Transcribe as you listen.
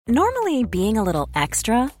Normally, being a little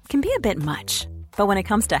extra can be a bit much, but when it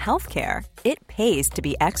comes to healthcare, it pays to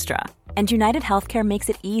be extra. And United Healthcare makes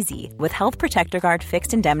it easy with Health Protector Guard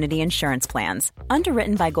fixed indemnity insurance plans.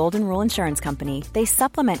 Underwritten by Golden Rule Insurance Company, they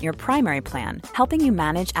supplement your primary plan, helping you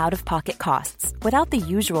manage out-of-pocket costs without the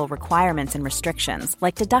usual requirements and restrictions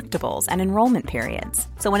like deductibles and enrollment periods.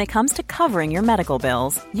 So when it comes to covering your medical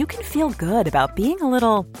bills, you can feel good about being a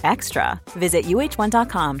little extra. Visit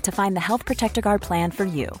uh1.com to find the Health Protector Guard plan for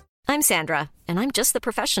you. I'm Sandra, and I'm just the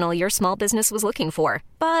professional your small business was looking for.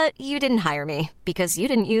 But you didn't hire me because you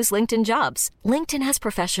didn't use LinkedIn Jobs. LinkedIn has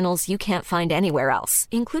professionals you can't find anywhere else,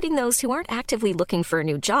 including those who aren't actively looking for a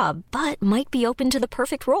new job, but might be open to the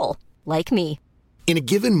perfect role, like me. In a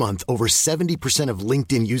given month, over 70% of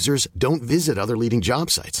LinkedIn users don't visit other leading job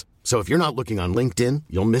sites. So if you're not looking on LinkedIn,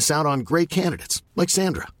 you'll miss out on great candidates like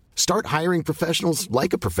Sandra. Start hiring professionals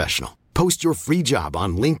like a professional. Post your free job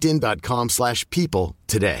on linkedin.com/people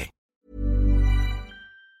today.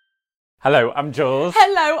 Hello, I'm Jules.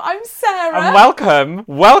 Hello, I'm Sarah. And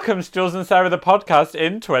welcome to Jules and Sarah, the podcast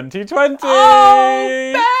in 2020.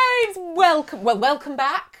 Oh, babes, welcome. Well, welcome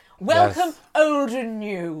back. Welcome, Yes. old and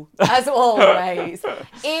new, as always.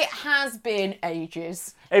 It has been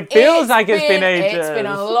ages. It feels like it's been ages. It's been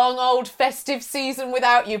a long old festive season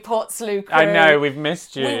without you, Portslade crew. I know, we've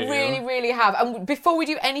missed you. We really, really have. And before we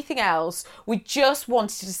do anything else, we just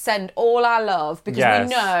wanted to send all our love because Yes.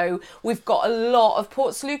 we know we've got a lot of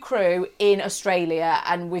Portslade crew in Australia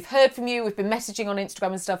and we've heard from you, we've been messaging on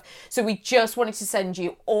Instagram and stuff, so we just wanted to send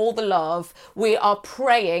you all the love. We are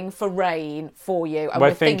praying for rain for you. And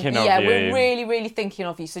We're thinking of you. We're really, really thinking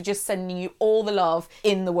of you. So just sending you all the love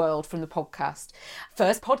in the world from the podcast.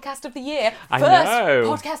 First podcast of the year. I First know.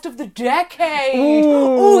 podcast of the decade.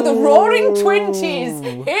 Ooh, the Roaring Twenties.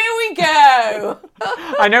 Here we go.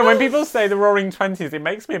 I know, when people say the Roaring Twenties, it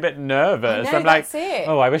makes me a bit nervous. I know, I'm like, that's it.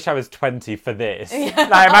 oh, I wish I was 20 for this.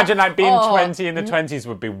 Like, imagine being Oh. 20 in the 20s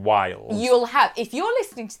would be wild. You'll have, if you're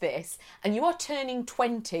listening to this and you are turning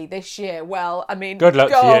 20 this year, well, I mean, Good luck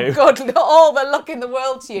to you. God, all the luck in the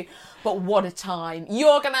world to you. But what a time.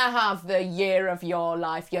 You're going to have the year of your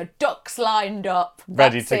life. Your ducks lined up.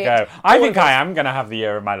 Ready That's to it. go. I All think of us. I am going to have the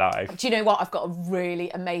year of my life. Do you know what? I've got a really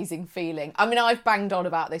amazing feeling. I mean, I've banged on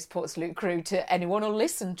about this Portslade crew to anyone who'll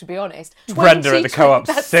listen, to be honest. Brenda at the co-op,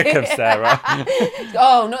 That's sick it. of Sarah.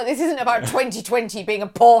 Oh, no, this isn't about 2020 being a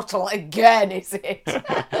portal again, is it?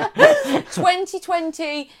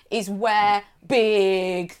 2020 is where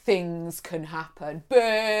big things can happen.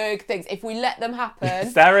 Big things. If we let them happen.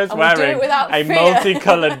 Sarah's and we do wearing it without a fear.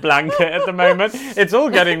 multicoloured blanket at the moment. It's all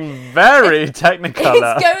getting very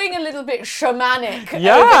technicolor. It's going a little bit shamanic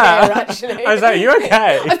Yeah. over here, actually. I was like, you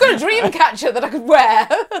okay? I've got a dream catcher that I could wear.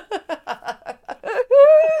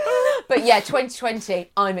 But yeah,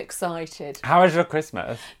 2020, I'm excited. How was your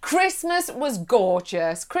Christmas? Christmas was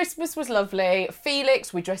gorgeous. Christmas was lovely.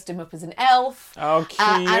 Felix, we dressed him up as an elf. Oh, cute.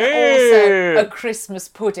 And also a Christmas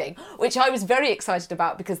pudding, which I was very excited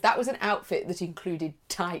about because that was an outfit that included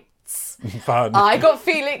tights. Fun. I got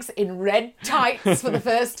Felix in red tights for the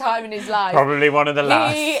first time in his life. Probably one of the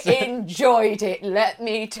last. He enjoyed it, let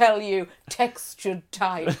me tell you. Textured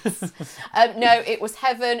tights. No, it was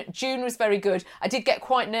heaven. June was very good. I did get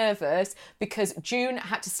quite nervous because June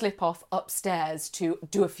had to slip off upstairs to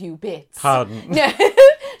do a few bits. Pardon. No,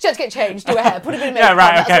 she had to get changed, do her hair, put a bit of makeup Yeah, right,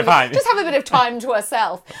 on, that okay, sort of thing. fine. Just have a bit of time to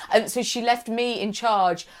herself. So she left me in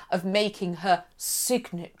charge of making her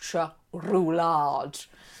signature roulade.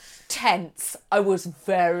 Tense. I was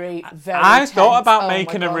very, very I tense. thought about Oh my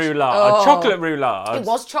making a gosh. roulade, Oh. a chocolate roulade. It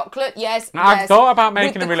was chocolate, yes. I've yes. thought about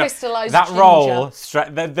making With a the roulade. crystallised That ginger. roll,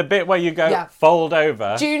 the bit where you go Yeah. fold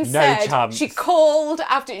over, June no said chance. she called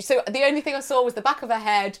after. So the only thing I saw was the back of her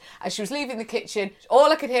head as she was leaving the kitchen. All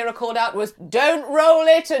I could hear her called out was, "Don't roll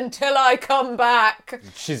it until I come back."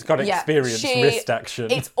 She's got Yeah, experienced wrist action.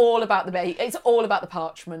 It's all about the It's all about the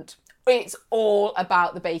parchment. It's all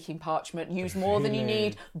about the baking parchment. Use more than you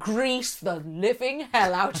need. Grease the living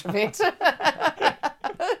hell out of it.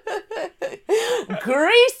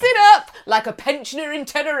 Grease it up like a pensioner in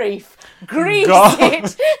Tenerife. Grease God.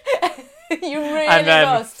 it. You really and then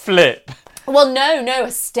must. flip. Well, no,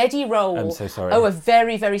 a steady roll. I'm so sorry. Oh, a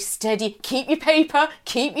very, very steady. Keep your paper.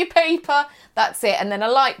 That's it. And then a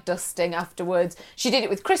light dusting afterwards. She did it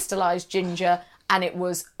with crystallised ginger and it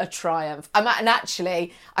was a triumph. And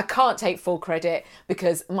actually, I can't take full credit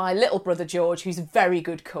because my little brother George, who's a very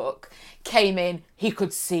good cook, came in. He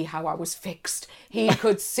could see how I was fixed. He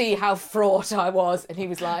could see how fraught I was. And he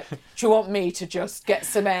was like, do you want me to just get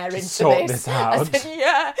some air into sort this out. I said,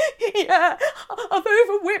 yeah, I've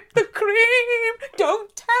overwhipped the cream.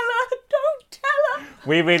 Don't tell her.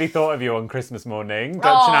 We really thought of you on Christmas morning.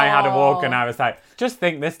 Dutch and I had a walk and I was like, just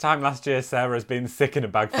think this time last year Sarah's been sick in a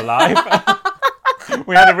bag for life.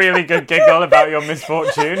 We had a really good giggle about your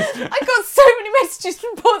misfortune. I got so many messages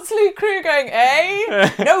from Portslade crew going, hey,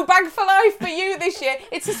 no bag for life for you this year.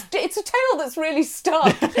 It's a tale that's really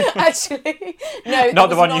stuck, actually. No, not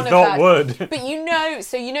the one you thought would. But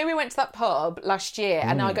we went to that pub last year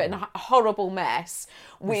and I got in a horrible mess.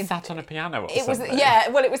 We sat on a piano or something.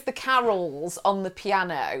 It was the carols on the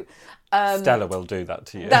piano. Stella will do that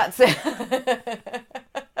to you. That's it.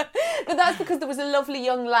 But that's because there was a lovely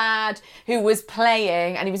young lad who was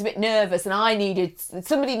playing and he was a bit nervous and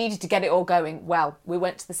somebody needed to get it all going. Well, we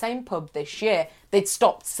went to the same pub this year. They'd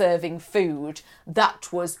stopped serving food.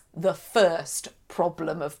 That was the first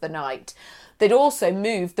problem of the night. They'd also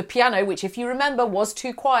moved the piano, which if you remember was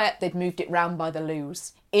too quiet, they'd moved it round by the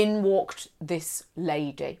loos. In walked this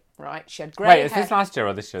lady. Right, she had grey hair. Wait, is this last year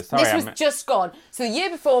or this year? Sorry, this was just gone. So the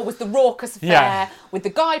year before was the raucous affair with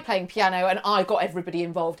the guy playing piano and I got everybody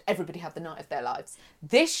involved. Everybody had the night of their lives.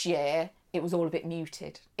 This year, it was all a bit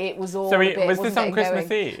muted. It was all was this on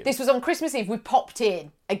Christmas Eve? This was on Christmas Eve. We popped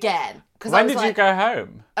in again. When did you go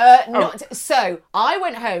home? So I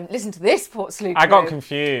went home. Listen to this, Portslade. I got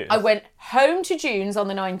confused. I went home to June's on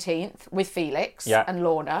the 19th with Felix and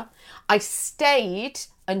Lorna. I stayed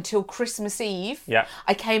until Christmas Eve. Yeah.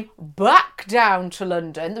 I came back down to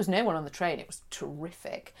London. There was no one on the train. It was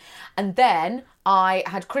terrific. And then I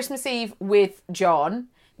had Christmas Eve with John.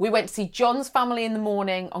 We went to see John's family in the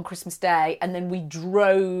morning on Christmas Day, and then we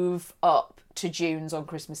drove up to June's on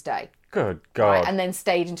Christmas Day. Good God. Right, and then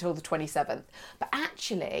stayed until the 27th. But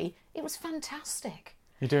actually, it was fantastic.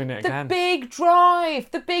 You're doing it again. The big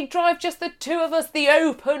drive, just the two of us, the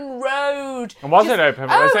open road. And was it open?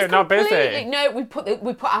 Was it not busy? No, we put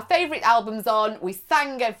our favourite albums on, we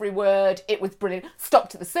sang every word, it was brilliant.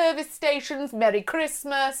 Stopped at the service stations, Merry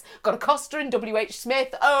Christmas, got a Costa in WH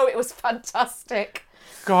Smith. Oh, it was fantastic.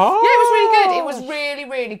 God. Yeah, it was really good. It was really,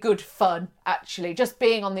 really good fun, actually. Just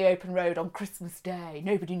being on the open road on Christmas Day,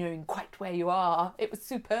 nobody knowing quite where you are. It was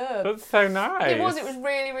superb. That's so nice. It was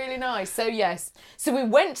really, really nice. So, yes. So we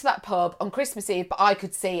went to that pub on Christmas Eve, but I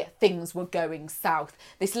could see things were going south.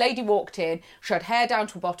 This lady walked in, she had hair down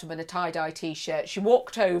to her bottom and a tie-dye T-shirt. She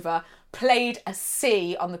walked over, played a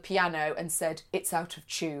C on the piano and said, it's out of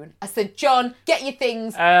tune. I said, John, get your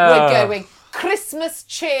things, we're going. Christmas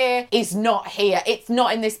cheer is not here. It's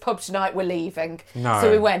not in this pub tonight, we're leaving. No.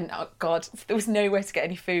 So we went, oh God, there was nowhere to get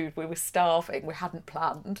any food. We were starving, we hadn't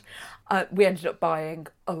planned. We ended up buying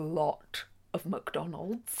a lot of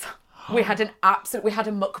McDonald's. We had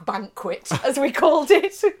a muck banquet, as we called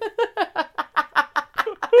it.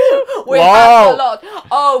 We had a lot.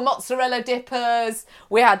 Oh, mozzarella dippers.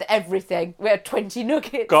 We had everything. We had 20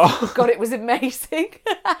 nuggets. God, it was amazing.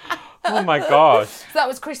 Oh my gosh. So that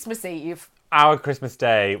was Christmas Eve. Our Christmas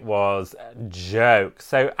Day was a joke.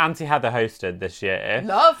 So Auntie Heather hosted this year.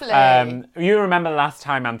 Lovely. You remember last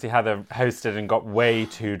time Auntie Heather hosted and got way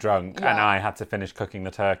too drunk and I had to finish cooking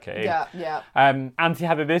the turkey. Yeah. Auntie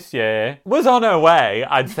Heather this year was on her way,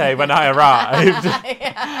 I'd say, when I arrived.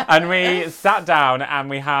 And we sat down and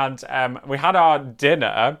we had our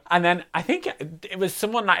dinner. And then I think it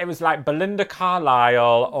was like Belinda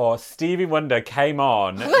Carlisle or Stevie Wonder came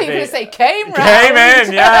on. I thought you were going to say came round. Came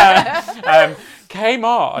in, yeah. Came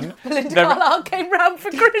on. Belinda Carlisle came round for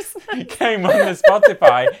Christmas. Came on the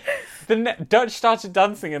Spotify. Dutch started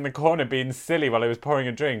dancing in the corner, being silly while he was pouring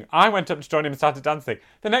a drink. I went up to join him and started dancing.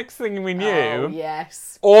 The next thing we knew,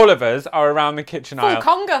 yes, all of us are around the kitchen aisle.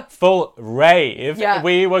 Full conga. Full rave. Yeah.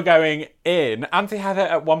 We were going in. Auntie Heather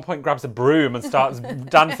at one point grabs a broom and starts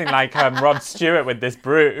dancing like Rod Stewart with this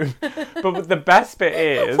broom. But the best bit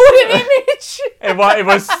is... What an image! It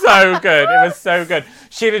was so good. It was so good.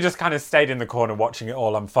 She'd have just kind of stayed in the corner watching it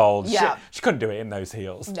all unfold. Yeah. She couldn't do it in those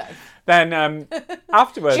heels. No. Then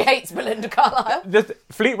afterwards... She hates Belinda Carlisle. The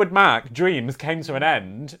Fleetwood Mac Dreams came to an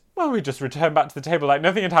end. Well, we just returned back to the table like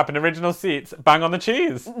nothing had happened. Original seats, bang on the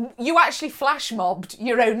cheese. You actually flash mobbed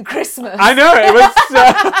your own Christmas. I know,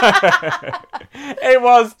 it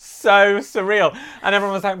was so surreal. And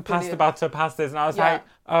everyone was like, pass the butter, pass this. And I was like,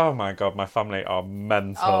 oh my God, my family are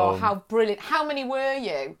mental. Oh, how brilliant. How many were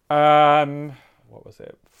you? What was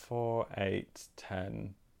it? 4, 8,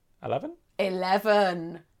 10, 11?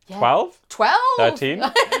 11. Yeah. 12? 12? 13?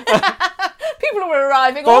 People were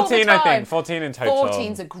arriving all the 14, time. I think. 14 in total.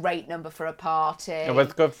 14's a great number for a party. It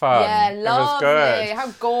was good fun. Yeah, It lovely. was good.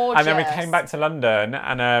 How gorgeous. And then we came back to London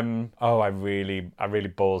and I really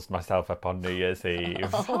ballsed myself up on New Year's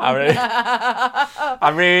Eve. I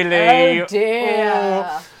really Oh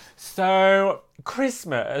dear. So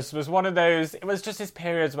Christmas was one of those, it was just this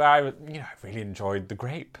period where I really enjoyed the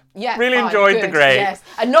grape. Yeah, really fine, enjoyed the good, grape. Yes.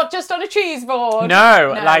 And not just on a cheese board.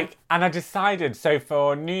 No, and I decided, so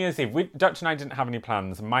for New Year's Eve, Dutch and I didn't have any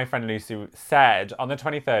plans. And my friend Lucy said on the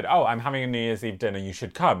 23rd, I'm having a New Year's Eve dinner, you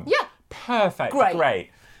should come. Yeah. Perfect, Great. great.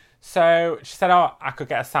 So she said, I could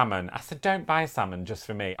get a salmon. I said, don't buy a salmon just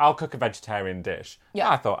for me. I'll cook a vegetarian dish. Yeah.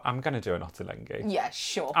 I thought, I'm going to do an ottolenghi. Yeah,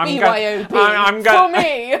 sure. I'm BYOB I'm for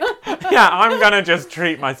me. Yeah, I'm going to just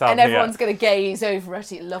treat myself And here. everyone's going to gaze over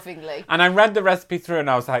at it lovingly. And I read the recipe through and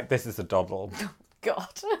I was like, this is a doddle.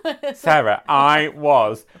 God. Sarah, I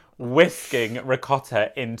was whisking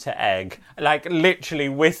ricotta into egg. Like, literally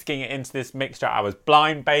whisking it into this mixture. I was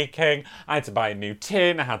blind baking. I had to buy a new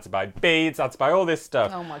tin. I had to buy beads. I had to buy all this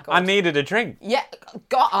stuff. Oh, my God. I needed a drink. Yeah,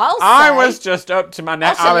 God, I'll say. I was just up to my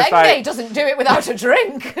neck. I was Ottolenghi like... doesn't do it without a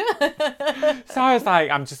drink. So I was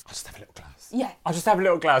like, I'll just have a little glass. Yeah. I'll just have a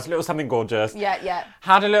little glass, a little something gorgeous. Yeah.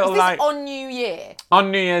 Had a little, Is this like... on New Year?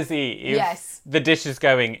 On New Year's Eve. Yes. The dish is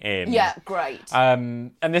going in. Yeah, great.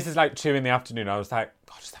 And this is like 2 PM. I was like,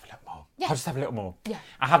 I'll just have a little more. Yeah. I'll just have a little more. Yeah.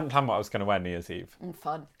 I hadn't planned what I was going to wear New Year's Eve.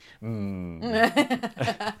 Fun.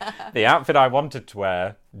 The outfit I wanted to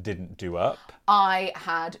wear didn't do up. I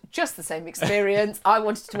had just the same experience. I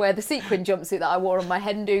wanted to wear the sequin jumpsuit that I wore on my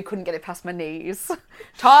hen do, couldn't get it past my knees.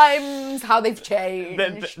 Times, how they've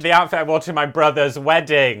changed. The outfit I wore to my brother's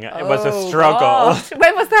wedding was a Oh, struggle. God.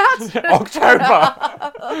 When was that? October.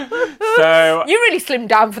 So You really slimmed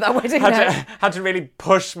down for that wedding now. had to really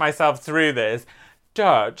push myself through this.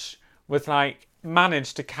 Dutch was like,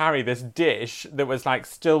 managed to carry this dish that was like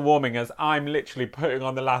still warming as I'm literally putting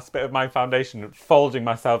on the last bit of my foundation, folding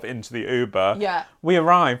myself into the Uber. Yeah. We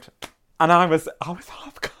arrived and I was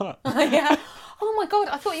half cut. Yeah. Oh my God,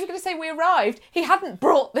 I thought you were going to say we arrived. He hadn't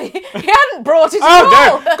brought it at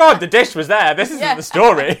Oh all. no, God, the dish was there. This isn't Yeah. the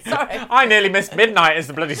story. Sorry. I nearly missed midnight is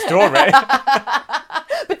the bloody story.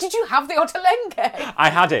 But did you have the ottolenghi? I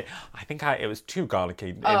had it. I think it was too garlicky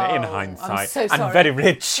in hindsight. I'm so sorry. And very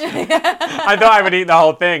rich. I thought I would eat the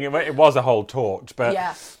whole thing. It was a whole torch, but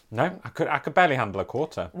Yeah. no, I could barely handle a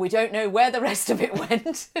quarter. We don't know where the rest of it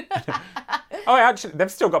went. Oh, actually,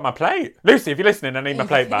 they've still got my plate. Lucy, if you're listening, I need my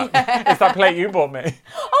plate back. It's that plate you bought me.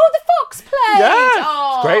 Oh, the fox plate! Yeah,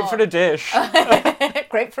 Oh. it's great for the dish.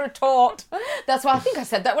 Great for a tort. That's why I think I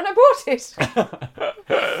said that when I bought it.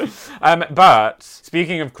 But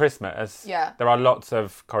speaking of Christmas, Yeah. there are lots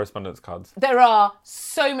of correspondence cards. There are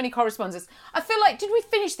so many correspondences. I feel like, did we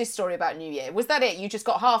finish this story about New Year? Was that it? You just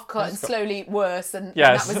got half cut and slowly worse and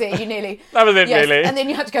Yes. that was it? You nearly... That was it, Yes, really. And then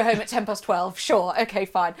you had to go home at 12:10. Sure, okay,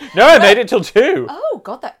 fine. No, I made it till 2. Oh,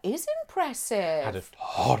 God, that is impressive. I had a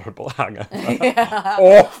horrible hangover.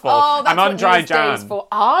 Awful. Oh, that's I'm on what dry New Year's Day is Jan. for.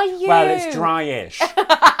 Are you? Well, it's dryish.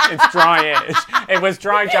 It's dryish. It was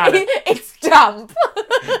dry Jan. It's damp.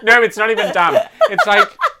 No, it's not even damp. It's like,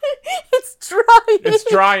 It's dry. it's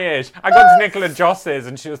dryish. I got to Nicola Joss's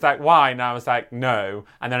and she was like, wine? And I was like, no.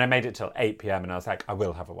 And then I made it till 8 PM and I was like, I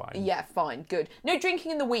will have a wine. Yeah, fine, good. No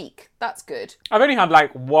drinking in the week. That's good. I've only had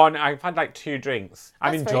like one, I've had like 2 drinks.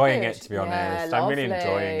 I'm That's very enjoying good. it, to be Yeah, honest. I'm really lovely.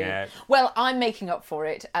 enjoying it. Well, I'm making up for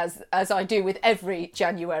it as I do with every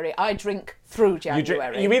January. I drink through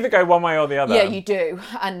January. You either go one way or the other. Yeah, you do.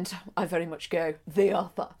 And I very much go the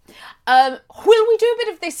other. Will we do a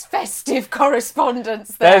bit of this festive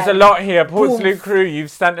correspondence then? There's a lot here. Portslade Oof. Crew,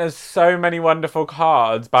 you've sent us so many wonderful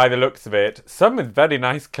cards by the looks of it. Some with very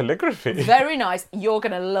nice calligraphy. Very nice. You're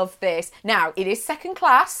going to love this. Now, it is second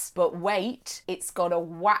class, but wait, it's got a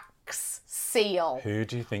wax seal. Who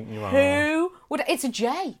do you think you are? Who would... It's a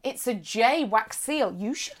J. It's a J wax seal.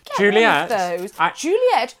 You should get Juliet. one of those.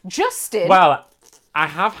 Juliet, Justin. Well, I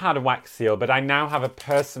have had a wax seal, but I now have a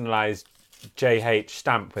personalised JH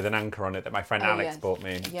stamp with an anchor on it that my friend Alex bought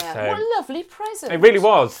me. Yeah, So what a lovely present. it really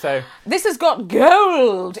was. So This has got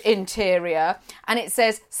gold interior and it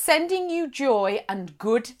says, sending you joy and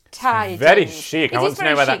good tidings. very chic. I It want is to know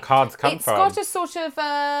very where that chic. card's come It's from. got a sort of...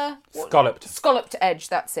 Scalloped edge,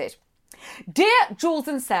 that's it. Dear Jules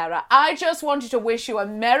and Sarah, I just wanted to wish you a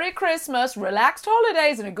Merry Christmas, relaxed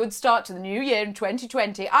holidays and a good start to the new year in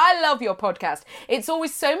 2020. I love your podcast. It's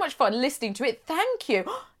always so much fun listening to it. Thank you.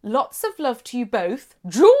 Lots of love to you both,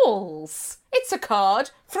 Jules. It's a card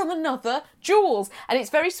from another Jules. And it's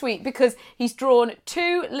very sweet because he's drawn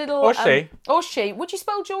two little... Or she. Or she. Would you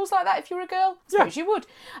spell Jules like that if you were a girl? I suppose you would.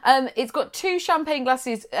 It's got two champagne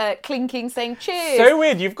glasses clinking, saying cheers. So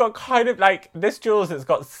weird. You've got kind of like this Jules that's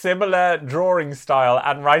got similar drawing style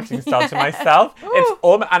and writing style to myself.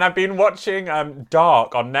 And I've been watching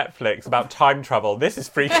Dark on Netflix about time travel. This is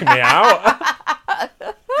freaking me out.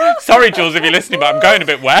 Sorry, Jules, if you're listening, but I'm going a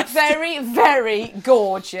bit west. Very, very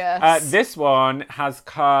gorgeous. This one has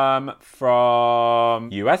come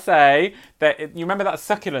from USA. You remember that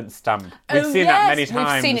succulent stamp? We've seen that many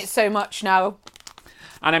times. We've seen it so much now.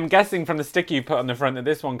 And I'm guessing from the sticker you put on the front that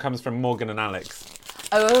this one comes from Morgan and Alex.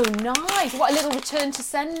 Oh, nice. What a little return to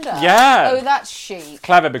sender. Yeah. Oh, that's chic.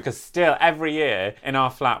 Clever, because still every year in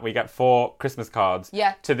our flat we get 4 Christmas cards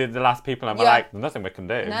to the last people, and we're like, there's nothing we can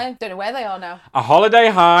do. No, don't know where they are now. A holiday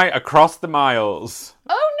high across the miles.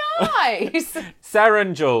 Oh, nice. Sarah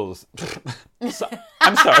and Jules.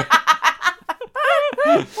 I'm sorry.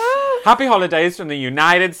 Happy holidays from the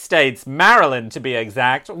United States, Maryland to be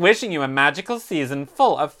exact. Wishing you a magical season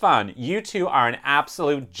full of fun. You two are an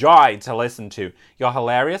absolute joy to listen to. Your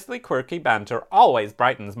hilariously quirky banter always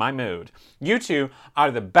brightens my mood. You two are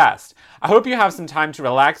the best. I hope you have some time to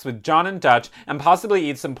relax with John and Dutch and possibly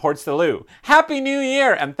eat some Port Salut. Happy New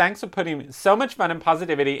Year, and thanks for putting so much fun and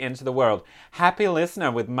positivity into the world. Happy listener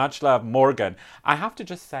with much love, Morgan. I have to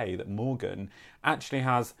just say that Morgan actually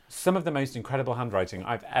has some of the most incredible handwriting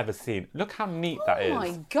I've ever seen. Look how neat that is. Oh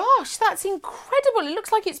my gosh, that's incredible. It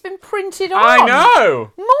looks like it's been printed on. I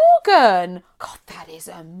know! Morgan! God, that is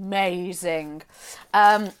amazing.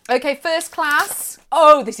 Okay, first class.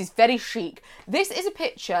 Oh, this is very chic. This is a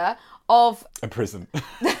picture of... a prison.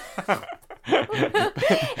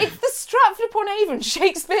 It's the Stratford-upon-Avon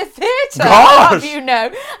Shakespeare Theatre, Gosh! have you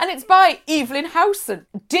know. And it's by Evelyn Howson.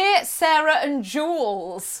 Dear Sarah and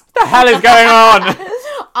Jules. What the hell is going on?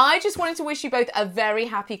 I just wanted to wish you both a very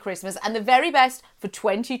happy Christmas and the very best for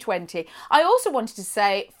 2020. I also wanted to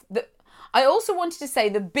say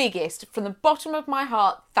the biggest, from the bottom of my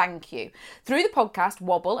heart, thank you. Through the podcast,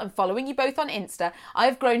 Wobble, and following you both on Insta, I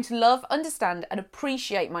have grown to love, understand, and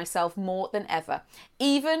appreciate myself more than ever.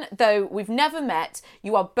 Even though we've never met,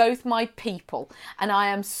 you are both my people, and I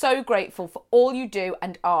am so grateful for all you do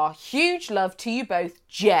and are. Huge love to you both,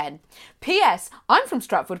 Jen. P.S. I'm from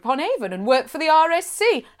Stratford-upon-Avon and work for the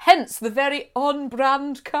RSC, hence the very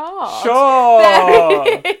on-brand card. Sure.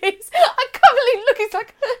 There it is. I can't believe, look,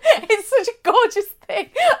 it's such a gorgeous thing.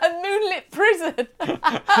 A moonlit prison.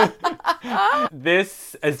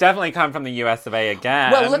 This has definitely come from the US of A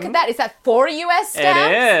again. Well, look at that. Is that 4 US stamps?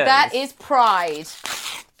 It is. That is pride.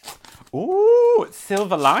 Ooh,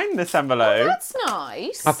 silver line, this envelope. Oh, that's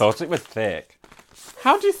nice. I thought it was thick.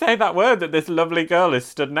 How do you say that word that this lovely girl is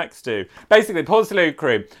stood next to? Basically, Port Salut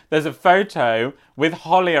crew, there's a photo with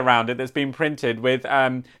holly around it that's been printed with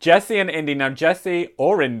Jessie and Indy. Now, Jessie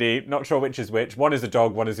or Indy, not sure which is which. One is a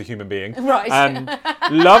dog, one is a human being. Right.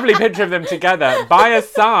 Lovely picture of them together by a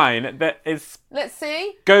sign that is... Let's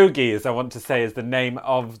see. Gogies, I want to say, is the name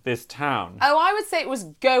of this town. Oh, I would say it was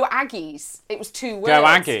Go Aggies. It was 2 words. Go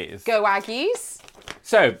Aggies. Go Aggies.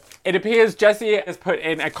 So, it appears Jessie has put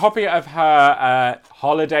in a copy of her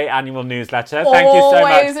holiday annual newsletter. Thank you so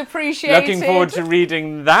much. Always appreciated. Looking forward to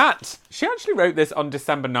reading that. She actually wrote this on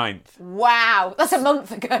December 9th. Wow, that's a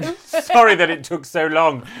month ago. Sorry that it took so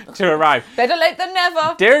long to arrive. Better late than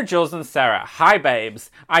never. Dear Jules and Sarah, hi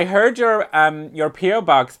babes. I heard your P.O.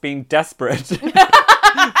 box being desperate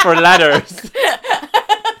for letters.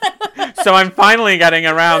 So I'm finally getting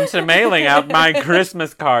around to mailing out my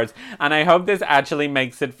Christmas cards, and I hope this actually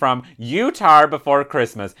makes it from Utah before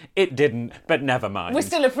Christmas. It didn't, but never mind. We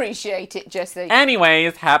still appreciate it, Jessie.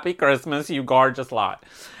 Anyways, happy Christmas, you gorgeous lot.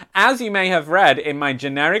 As you may have read in my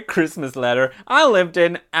generic Christmas letter, I lived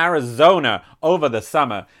in Arizona over the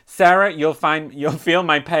summer. Sarah, you'll feel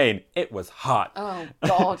my pain. It was hot. Oh,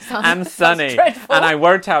 God. And sunny. Dreadful. And I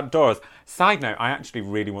worked outdoors. Side note, I actually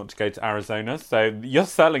really want to go to Arizona, so you're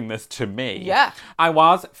selling this to me. Yeah. I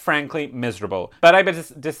was, frankly, miserable, but I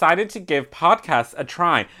decided to give podcasts a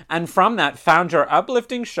try, and from that found your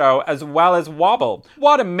uplifting show as well as Wobble.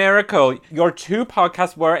 What a miracle your 2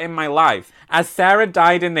 podcasts were in my life. As Sarah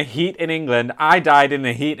died in the heat in England, I died in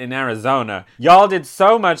the heat in Arizona. Y'all did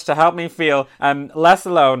so much to help me feel less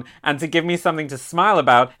alone and to give me something to smile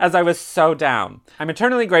about as I was so down. I'm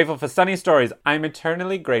eternally grateful for sunny stories.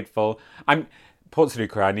 Port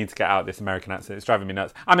Salut, I need to get out this American accent. It's driving me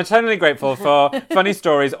nuts. I'm eternally grateful for funny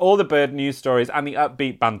stories, all the bird news stories, and the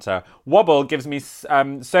upbeat banter. Wobble gives me so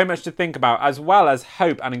much to think about, as well as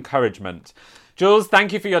hope and encouragement. Jules,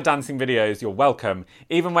 thank you for your dancing videos. You're welcome.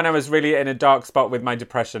 Even when I was really in a dark spot with my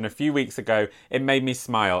depression a few weeks ago, it made me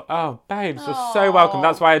smile. Oh, babes, you're so welcome.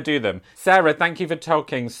 That's why I do them. Sarah, thank you for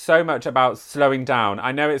talking so much about slowing down.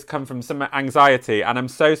 I know it's come from some anxiety, and I'm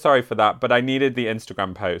so sorry for that, but I needed the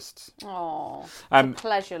Instagram posts. Oh, it's a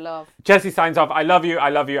pleasure, love. Jessie signs off. I love you, I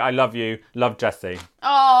love you, I love you. Love, Jessie.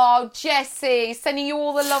 Oh, Jessie, sending you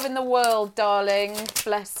all the love in the world, darling.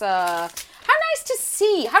 Bless her. How nice to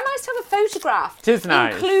see. How nice to have a photograph. It is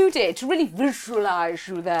nice. Included to really visualise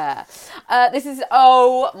you there. This is,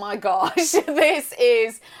 oh my gosh, this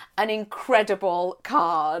is an incredible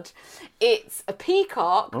card. It's a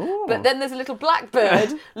peacock, but then there's a little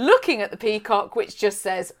blackbird looking at the peacock, which just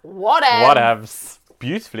says, whatevs. Whatevs.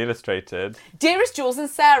 Beautifully illustrated. Dearest Jules and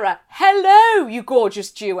Sarah, hello, you gorgeous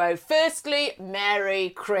duo. Firstly, Merry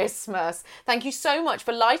Christmas. Thank you so much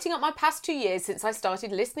for lighting up my past 2 years since I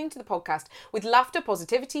started listening to the podcast with laughter,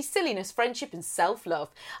 positivity, silliness, friendship and self-love.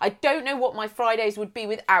 I don't know what my Fridays would be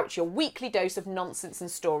without your weekly dose of nonsense and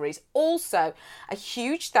stories. Also, a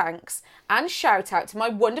huge thanks and shout out to my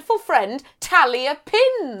wonderful friend, Talia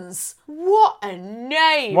Pins. What a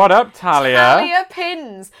name. What up, Talia? Talia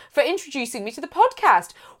Pins, for introducing me to the podcast.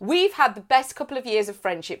 We've had the best couple of years of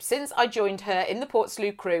friendship since I joined her in the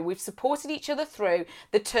Portslade crew. We've supported each other through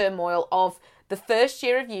the turmoil of the first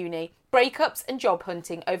year of uni, breakups and job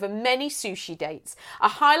hunting over many sushi dates. A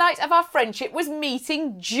highlight of our friendship was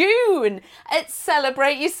meeting June at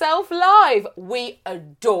Celebrate Yourself Live. We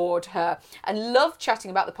adored her and loved chatting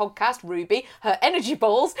about the podcast, Ruby, her energy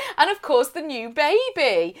balls, and of course the new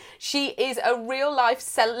baby. She is a real life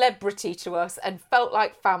celebrity to us and felt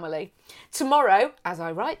like family. Tomorrow, as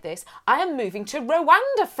I write this, I am moving to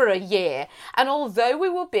Rwanda for a year. And although we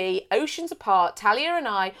will be oceans apart, Talia and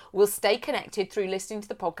I will stay connected through listening to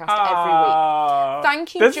the podcast every week.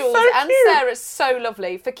 Thank you, Jules and Sarah, so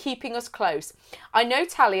lovely, for keeping us close. I know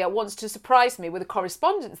Talia wants to surprise me with a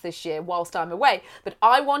correspondence this year whilst I'm away, but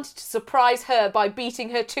I wanted to surprise her by beating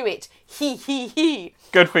her to it. He, he, he.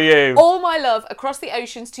 Good for you. All my love across the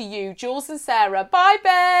oceans to you, Jules and Sarah. Bye,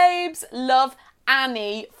 babes. Love,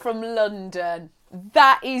 Annie from London.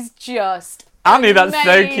 That is just Annie, that's so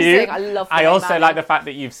amazing. cute. I love that. I also Annie. like the fact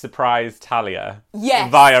that you've surprised Talia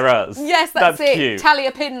Yes. via us. Yes, that's it. Cute.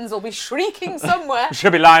 Talia Pins will be shrieking somewhere.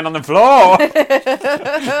 She'll be lying on the floor.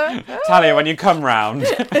 Talia, when you come round,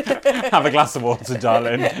 have a glass of water,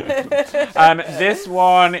 darling. This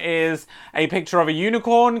one is a picture of a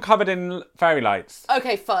unicorn covered in fairy lights.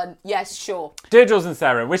 Okay, fun. Yes, sure. Dear Jules and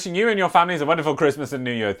Sarah, wishing you and your families a wonderful Christmas and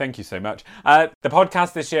New Year. Thank you so much. The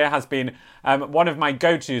podcast this year has been one of my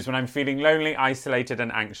go-tos when I'm feeling lonely, isolated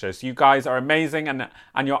and anxious. You guys are amazing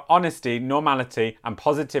and your honesty, normality and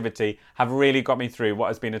positivity have really got me through what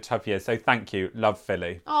has been a tough year. So thank you. Love,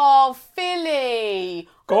 Philly. Oh, Philly.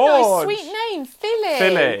 Gorge. Nice, sweet name, Philly.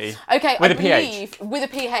 Philly. Okay, With I a PH. believe, with a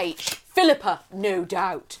PH. Philippa, no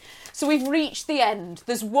doubt. So we've reached the end.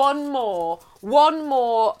 There's one more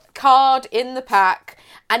card in the pack.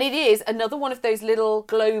 And it is another one of those little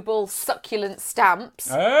global succulent stamps.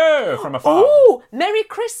 Oh, from afar. Ooh, Merry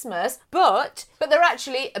Christmas, but they're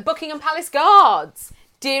actually Buckingham Palace Guards.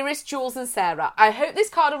 Dearest Jules and Sarah, I hope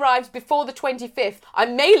this card arrives before the 25th.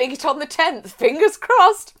 I'm mailing it on the 10th, fingers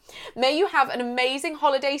crossed. May you have an amazing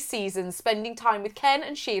holiday season, spending time with Ken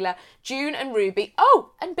and Sheila, June and Ruby,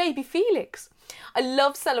 and baby Felix. I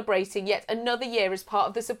love celebrating yet another year as part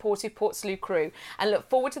of the supportive Portslade crew and look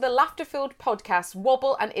forward to the laughter-filled podcasts,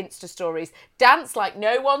 Wobble and Insta stories. Dance like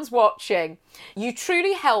no one's watching. You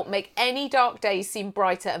truly help make any dark days seem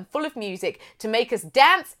brighter and full of music to make us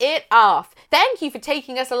dance it off. Thank you for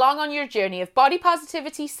taking us along on your journey of body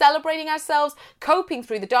positivity, celebrating ourselves, coping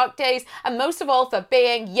through the dark days, and most of all for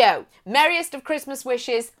being yo. Merriest of Christmas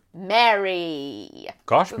wishes, Mary.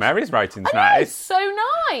 Gosh, Mary's writing's I know, nice. so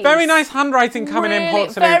nice. Very nice handwriting coming in,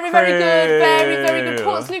 Portslade very, crew. very good. Very, very good.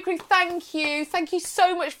 Portslade crew, thank you. Thank you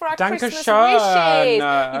so much for our Christmas wishes.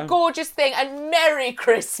 You gorgeous thing. And Merry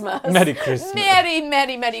Christmas. Merry Christmas. Merry,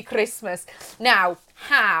 merry, merry Christmas. Now,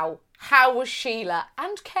 how was Sheila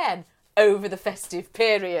and Ken over the festive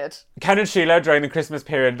period? Ken and Sheila during the Christmas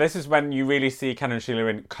period, this is when you really see Ken and Sheila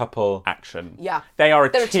in couple action. Yeah. They are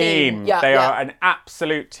They're a team. Yeah, they yeah. are an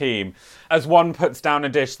absolute team. As one puts down a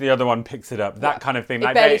dish, the other one picks it up. That kind of thing.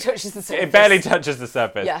 It barely touches the surface. It barely touches the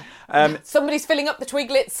surface. Yeah. Somebody's filling up the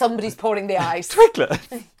Twiglet, somebody's pouring the ice.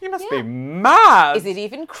 Twiglet? You must be mad. Is it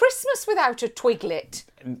even Christmas without a Twiglet?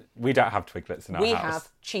 We don't have Twiglets in our We house. have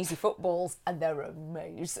cheesy footballs, and they're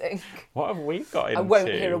amazing. What have we got into? I won't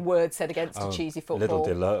hear a word said against a cheesy football. Little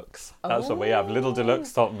Deluxe. That's what we have. Little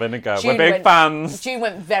Deluxe salt and vinegar. June We're big fans. June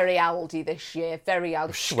went very Aldi this year. Very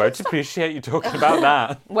Aldi. She won't appreciate you talking about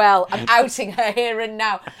that. Well, I'm outing her here and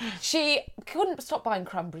now. She couldn't stop buying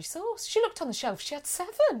cranberry sauce. She looked on the shelf. She had 7.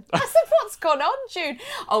 I said, what's gone on, June?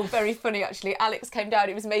 Oh, very funny, actually. Alex came down.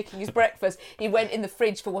 He was making his breakfast. He went in the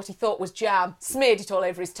fridge for what he thought was jam, smeared it all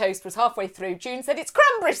over his toast, was halfway through. June said, it's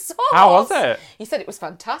cranberry sauce. How was it? He said it was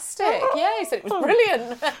fantastic. Yeah, he said it was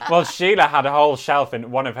brilliant. Well, Sheila had a whole shelf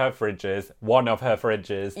in one of her fridges,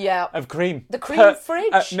 Yeah. of cream. The cream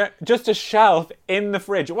fridge? No, just a shelf in the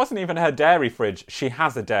fridge. It wasn't even her dairy fridge. She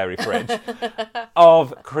has a dairy fridge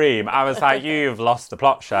of cream. I was like, you've lost the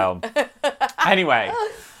plot, Shell. Anyway,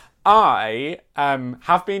 I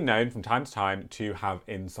have been known from time to time to have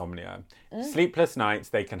insomnia. Sleepless nights,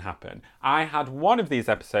 they can happen. I had one of these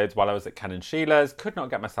episodes while I was at Ken and Sheila's, could not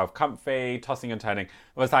get myself comfy, tossing and turning.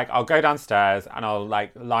 I was like, I'll go downstairs and I'll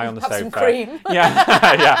like lie on the sofa. Have some cream.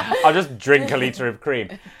 Yeah, yeah. I'll just drink a litre of cream.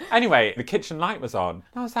 Anyway, the kitchen light was on.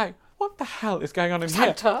 And I was like, what the hell is going on in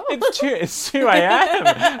here? Santa. It's 2 a.m.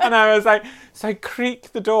 And I was like, so I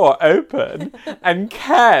creak the door open and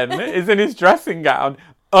Ken is in his dressing gown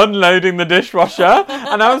unloading the dishwasher.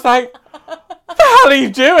 And I was like, what the hell are you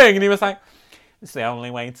doing? And he was like, it's the only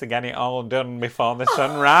way to get it all done before the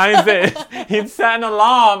sun rises. He'd set an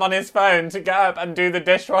alarm on his phone to get up and do the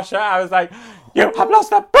dishwasher. I was like, you have lost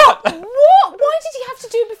that butt. What? Why did he have to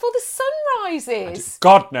do it before the sun rises?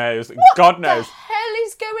 God knows. God knows. What the hell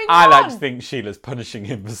is going I on? like to think Sheila's punishing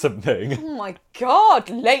him for something. Oh my God,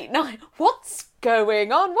 late night. What's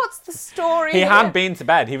going on? What's the story? He here? had been to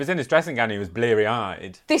bed. He was in his dressing gown. He was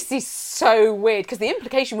bleary-eyed. This is so weird, because the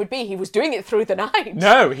implication would be he was doing it through the night.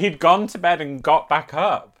 No, he'd gone to bed and got back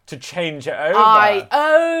up to change it over.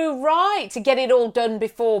 Oh, right, to get it all done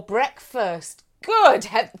before breakfast. Good,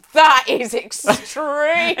 that is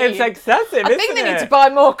extreme. It's excessive, I think they need to buy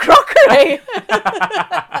more crockery.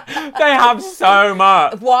 They have so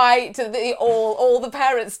much. Why do all the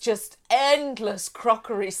parents just endless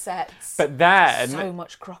crockery sets? But then... So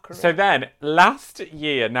much crockery. So then, last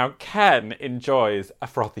year, now Ken enjoys a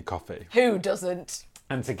frothy coffee. Who doesn't?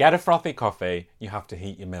 And to get a frothy coffee, you have to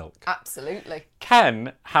heat your milk. Absolutely.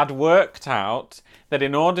 Ken had worked out that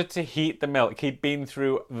in order to heat the milk, he'd been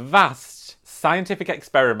through vast scientific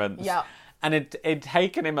experiments. Yeah. And it'd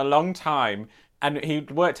taken him a long time. And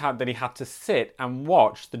he'd worked out that he had to sit and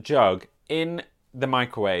watch the jug in the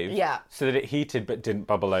microwave. Yeah. So that it heated but didn't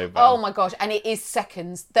bubble over. Oh my gosh, and it is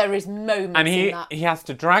seconds. There is moments And in that. he has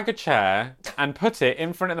to drag a chair and put it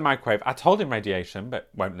in front of the microwave. I told him radiation, but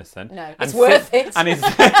won't listen. No, it's worth it. And he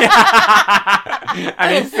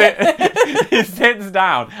sits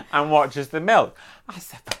down and watches the milk. I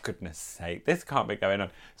said, for goodness sake, this can't be going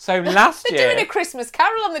on. So last They're year... doing a Christmas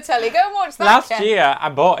Carol on the telly. Go and watch that. Last Ken. year, I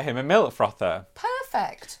bought him a milk frother.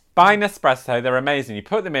 Perfect. By Nespresso, they're amazing. You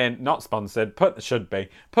put them in, not sponsored, should be.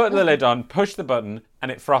 Put the lid on, push the button,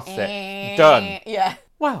 and it froths it. Done. Yeah.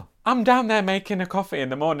 Well, I'm down there making a coffee in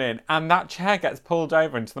the morning and that chair gets pulled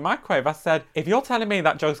over into the microwave. I said, if you're telling me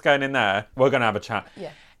that jug's going in there, we're going to have a chat.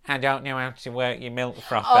 Yeah. I don't know how to work your milk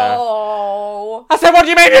frother. Oh. I said, what do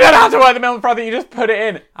you mean you don't know how to work the milk frother? You just put it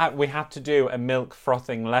in. We had to do a milk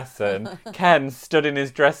frothing lesson. Ken stood in his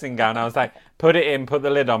dressing gown. I was like, put it in, put the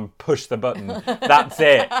lid on, push the button. That's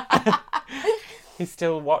it. He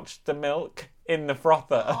still watched the milk in the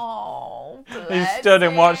frother. Oh, He bless stood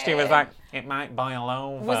and watched. He was him. like, it might boil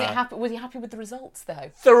over. Was he happy with the results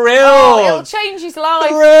though? Thrilled. Oh, it'll change his life.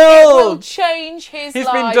 It will Thrilled. change his He's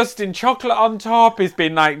life. been dusting chocolate on top. He's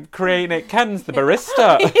been like creating it. Ken's the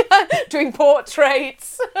barista. Doing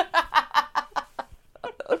portraits.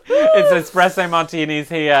 It's espresso martinis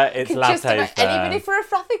here. It's lattes there. Anybody for a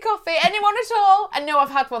frothy coffee? Anyone at all? And no, I've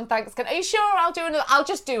had one, thanks. Are you sure? I'll do another. I'll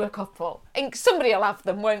just do a couple. And somebody will have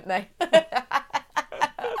them, won't they?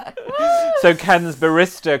 So Ken's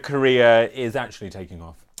barista career is actually taking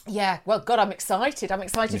off. Yeah, well, God, I'm excited. I'm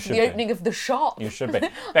excited You for should the be. opening of the shop. You should be.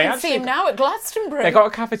 I can see him now at Glastonbury. They got a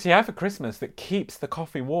cafetiere for Christmas that keeps the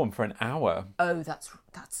coffee warm for an hour. Oh, that's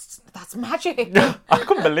magic. I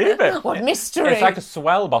couldn't believe it. What mystery. It's like a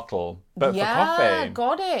swell bottle, but for coffee. Yeah,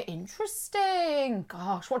 got it. Interesting.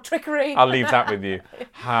 Gosh, what trickery. I'll leave that with you.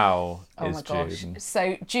 How Oh is my gosh. June?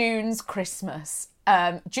 So June's Christmas.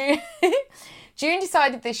 June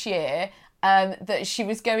decided this year that she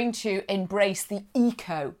was going to embrace the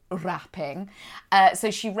eco wrapping. So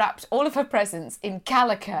she wrapped all of her presents in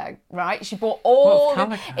calico, right? She bought all...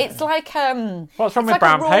 What's calico? It's like... What's wrong it's with like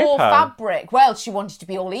brown a raw paper? fabric. Well, she wanted to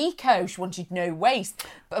be all eco. She wanted no waste.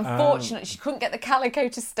 But unfortunately, she couldn't get the calico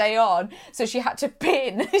to stay on, so she had to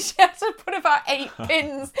pin. She had to put about 8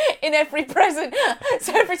 pins in every present.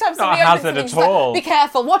 So every time somebody opens something, she's like, be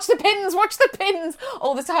careful, watch the pins,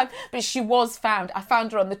 all the time. But she was found. I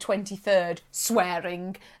found her on the 23rd,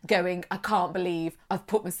 swearing, going, I can't believe I've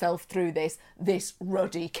put myself through this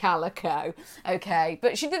ruddy calico. Okay,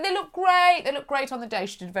 but they look great. They look great on the day.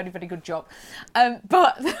 She did a very, very good job.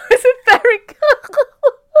 But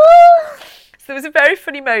there was a very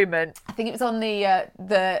funny moment. I think it was on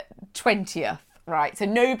the 20th, right? So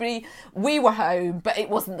we were home, but it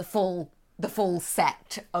wasn't the full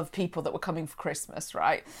set of people that were coming for Christmas,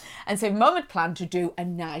 right? And so Mum had planned to do a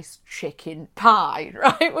nice chicken pie,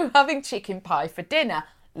 right? We're having chicken pie for dinner.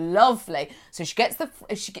 Lovely. So she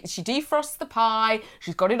she defrosts the pie.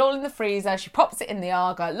 She's got it all in the freezer. She pops it in the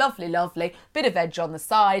Arga. Lovely, lovely. Bit of veg on the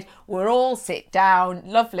side. We're all sit down.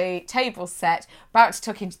 Lovely. Table set. About to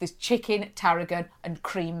tuck into this chicken, tarragon and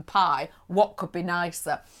cream pie. What could be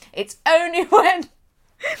nicer? It's only when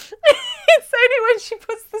she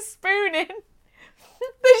puts the spoon in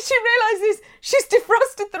that she realises she's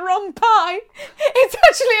defrosted the wrong pie. It's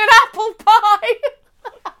actually an apple pie.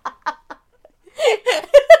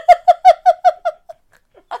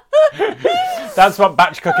 That's what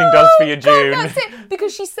batch cooking does for you, June. God, that's it.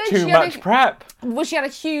 Because she said Too much prep. Well, she had a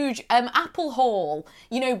huge apple haul.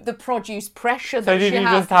 You know, the produce pressure that she had. So did you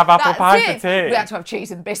had. just have apple pie for tea? We had to have cheese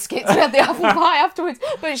and biscuits. We had the apple pie afterwards.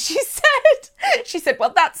 But she said,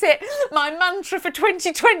 well, that's it. My mantra for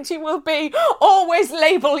 2020 will be always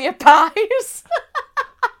label your pies.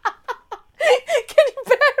 Can you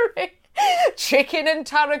bear it? Chicken and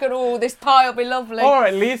tarragon. Oh, this pie will be lovely. Or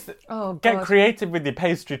at least get creative with your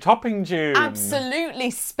pastry topping, June.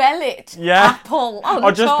 Absolutely. Spell it. Yeah. Apple.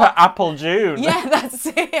 Or just put apple June. Yeah, that's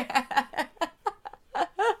it.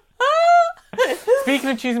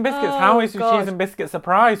 Speaking of cheese and biscuits, how is your cheese and biscuit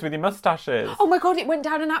surprise with your moustaches? Oh my God, it went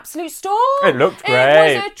down an absolute storm. It looked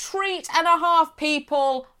great. It was a treat and a half.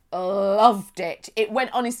 People loved it. It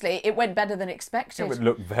went better than expected. It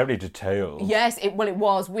looked very detailed. Yes, it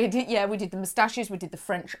was. We did the moustaches, we did the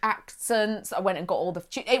French accents. I went and got all the...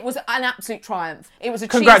 It was an absolute triumph. It was a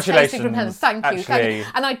Congratulations, cheese tasting from heaven. Thank you.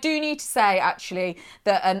 And I do need to say, actually,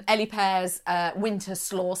 that Ellie Pear's winter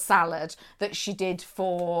slaw salad that she did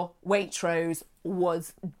for Waitrose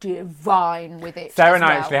was divine with it. Sarah and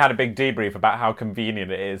I actually had a big debrief about how convenient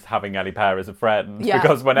it is having Ellie Pear as a friend. Yeah.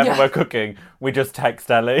 Because whenever we're cooking, we just text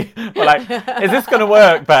Ellie. We're like, is this going to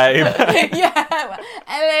work, babe? Yeah.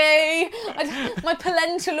 Ellie, my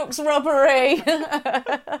polenta looks rubbery.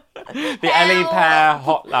 The Ellie Pear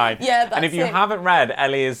hotline. Yeah, that's And if you it. haven't read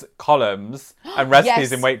Ellie's columns and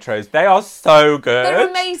recipes in Waitrose, they are so good. They're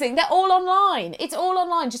amazing. They're all online. It's all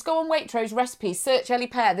online. Just go on Waitrose recipes, search Ellie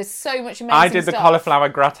Pear. There's so much amazing I did the stuff. cauliflower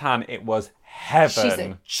gratin. It was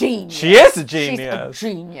heaven. She's a genius. She is a genius. She's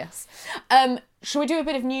a genius. Shall we do a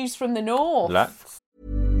bit of news from the north? Let's.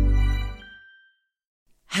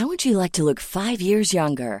 How would you like to look 5 years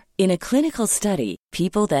younger? In a clinical study,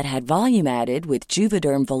 people that had volume added with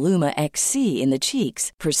Juvederm Voluma XC in the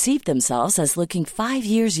cheeks perceived themselves as looking 5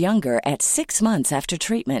 years younger at 6 months after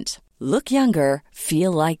treatment. Look younger,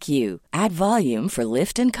 feel like you. Add volume for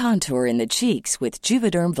lift and contour in the cheeks with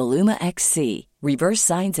Juvederm Voluma XC. Reverse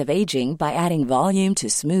signs of aging by adding volume to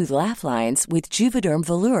smooth laugh lines with Juvederm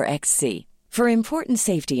Volure XC. For important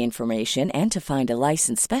safety information and to find a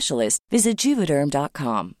licensed specialist, visit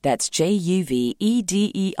Juvederm.com. That's JUVEDERM.com.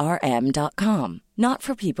 Not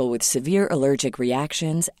for people with severe allergic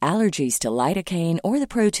reactions, allergies to lidocaine, or the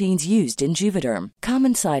proteins used in Juvederm.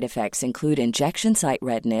 Common side effects include injection site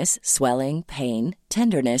redness, swelling, pain,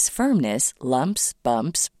 tenderness, firmness, lumps,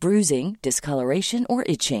 bumps, bruising, discoloration, or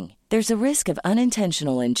itching. There's a risk of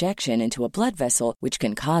unintentional injection into a blood vessel, which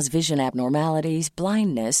can cause vision abnormalities,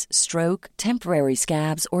 blindness, stroke, temporary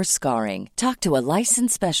scabs, or scarring. Talk to a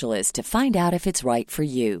licensed specialist to find out if it's right for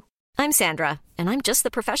you. I'm Sandra, and I'm just the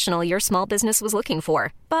professional your small business was looking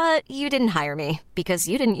for. But you didn't hire me because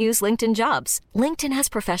you didn't use LinkedIn Jobs. LinkedIn has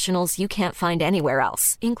professionals you can't find anywhere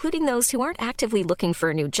else, including those who aren't actively looking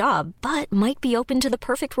for a new job, but might be open to the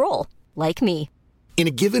perfect role, like me. In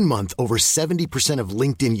a given month, over 70% of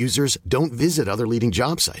LinkedIn users don't visit other leading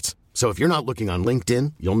job sites. So if you're not looking on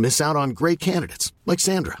LinkedIn, you'll miss out on great candidates like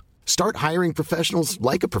Sandra. Start hiring professionals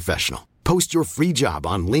like a professional. Post your free job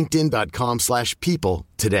on linkedin.com/people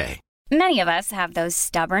today. Many of us have those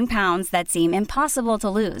stubborn pounds that seem impossible to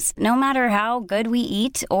lose, no matter how good we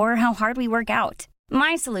eat or how hard we work out.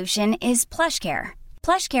 My solution is PlushCare.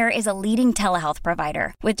 PlushCare is a leading telehealth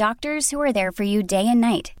provider with doctors who are there for you day and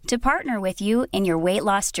night to partner with you in your weight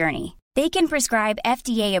loss journey. They can prescribe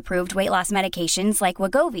FDA-approved weight loss medications like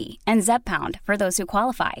Wegovy and Zepbound for those who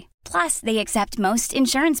qualify. Plus, they accept most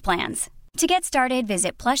insurance plans. To get started,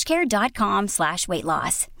 visit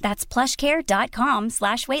plushcare.com/weightloss. That's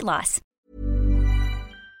plushcare.com/weightloss.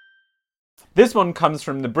 This one comes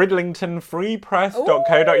from the Bridlington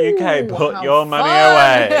freepress.co.uk. Put your money fun.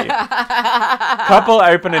 away. Couple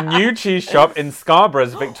open a new cheese shop in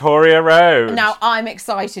Scarborough's Victoria Road. Now, I'm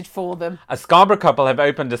excited for them. A Scarborough couple have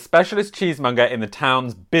opened a specialist cheesemonger in the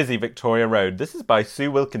town's busy Victoria Road. This is by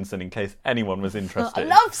Sue Wilkinson, in case anyone was interested. I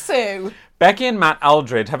love Sue. Becky and Matt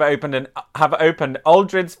Aldred have opened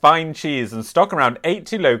Aldred's Fine Cheese and stock around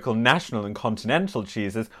 80 local, national and continental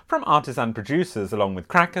cheeses from artisan producers, along with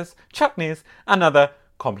crackers, chutneys and other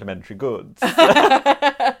complimentary goods.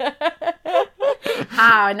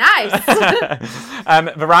 How nice.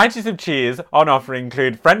 Varieties of cheese on offer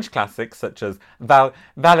include French classics such as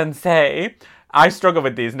Valençay. I struggle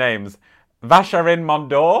with these names. Vacherin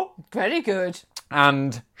Mondor. Very good.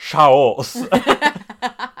 And Chaos.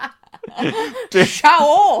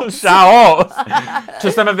 Chaos.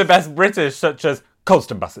 To some of the best British, such as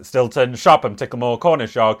Colston Bassett Stilton, Sharpham Ticklemore,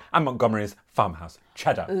 Cornish Yarg, and Montgomery's Farmhouse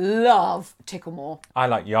Cheddar. Love Ticklemore. I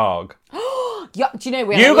like Yarg. Yeah, do you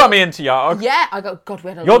know you got me into Yarg? Yeah, I got. God,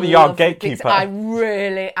 we had a You're the Yarg lovely gatekeeper. I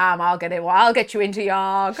really am. I'll get you into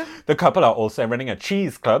Yarg. The couple are also running a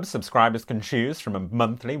cheese club. Subscribers can choose from a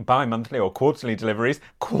monthly, bi-monthly or quarterly deliveries.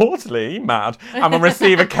 Quarterly? Mad. And will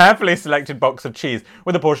receive a carefully selected box of cheese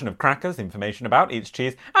with a portion of crackers, information about each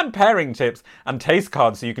cheese, and pairing tips and taste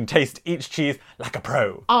cards so you can taste each cheese like a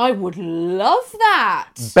pro. I would love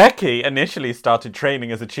that. Becky initially started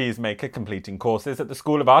training as a cheesemaker, completing courses at the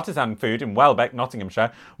School of Artisan Food in Welbeck,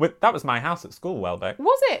 Nottinghamshire. That was my house at school, Welbeck.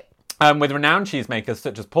 Was it? With renowned cheesemakers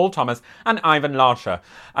such as Paul Thomas and Ivan Larcher,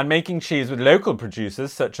 and making cheese with local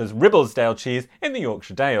producers such as Ribblesdale Cheese in the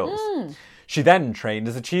Yorkshire Dales. She then trained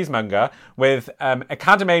as a cheesemonger with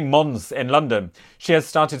Académie Mons in London. She has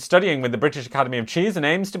started studying with the British Academy of Cheese and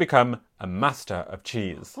aims to become a master of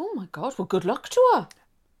cheese. Oh my God, well, good luck to her.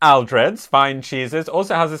 Aldred's Fine Cheeses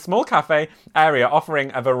also has a small cafe area offering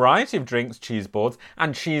a variety of drinks, cheese boards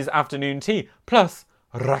and cheese afternoon tea, plus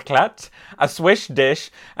raclette, a Swiss dish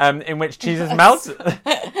in which cheese is melted.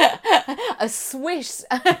 A Swiss.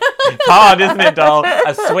 Hard, isn't it, doll?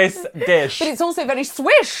 A Swiss dish. But it's also very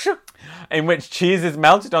swish. In which cheese is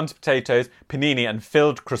melted onto potatoes, panini and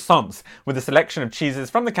filled croissants with a selection of cheeses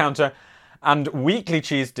from the counter and weekly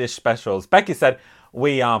cheese dish specials. Becky said,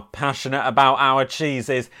 "We are passionate about our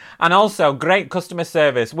cheeses and also great customer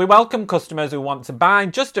service. We welcome customers who want to buy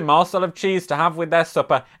just a morsel of cheese to have with their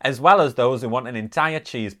supper, as well as those who want an entire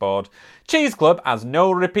cheese board. Cheese Club has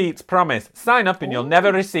no repeats promise. Sign up and you'll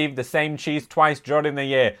never receive the same cheese twice during the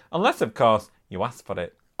year, unless, of course, you ask for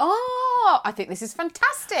it." Oh, I think this is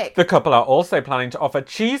fantastic. The couple are also planning to offer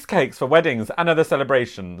cheesecakes for weddings and other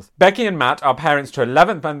celebrations. Becky and Matt are parents to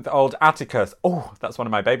 11-month-old Atticus, that's one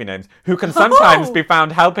of my baby names, who can sometimes be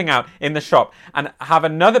found helping out in the shop and have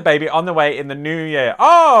another baby on the way in the new year.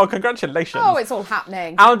 Oh, congratulations. Oh, it's all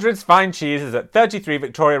happening. Aldred's Fine Cheese is at 33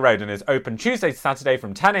 Victoria Road and is open Tuesday to Saturday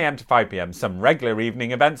from 10 a.m. to 5 p.m. Some regular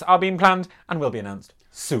evening events are being planned and will be announced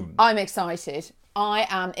soon. I'm excited. I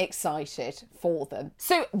am excited for them.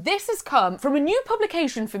 So this has come from a new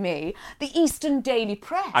publication for me, the Eastern Daily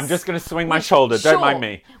Press. I'm just going to swing my shoulder, don't mind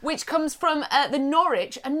me. Which comes from the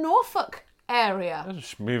Norwich and Norfolk area.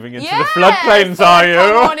 Just moving into the floodplains, are you?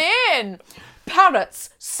 Come on in. Parrots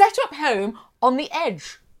set up home on the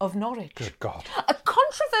edge of Norwich. Good God. A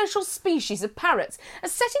controversial species of parrots are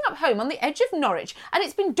setting up home on the edge of Norwich, and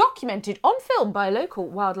it's been documented on film by a local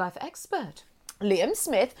wildlife expert. Liam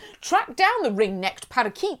Smith tracked down the ring-necked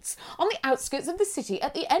parakeets on the outskirts of the city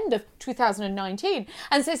at the end of 2019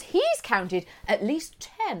 and says he's counted at least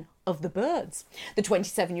 10 of the birds. The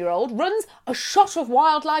 27-year-old runs a Shot of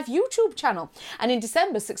Wildlife YouTube channel and in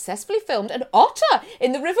December successfully filmed an otter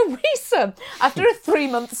in the River Risa after a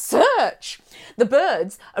 3-month search. The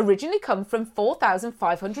birds originally come from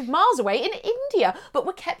 4,500 miles away in India but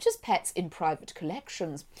were kept as pets in private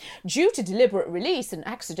collections. Due to deliberate release and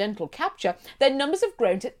accidental capture, their numbers have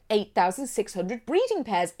grown to 8,600 breeding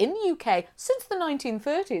pairs in the UK since the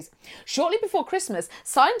 1930s. Shortly before Christmas,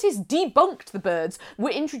 scientists debunked the birds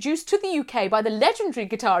were introduced to the UK by the legendary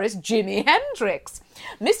guitarist Jimi Hendrix.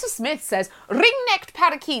 Mr. Smith says ring-necked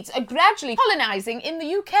parakeets are gradually colonising in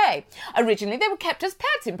the UK. Originally, they were kept as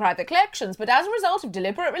pets in private collections, but as a result of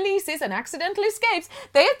deliberate releases and accidental escapes,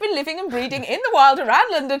 they have been living and breeding in the wild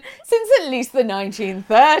around London since at least the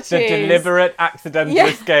 1930s. The deliberate accidental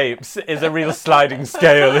escapes is a real sliding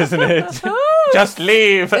scale, isn't it? Just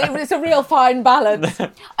leave. It's a real fine balance.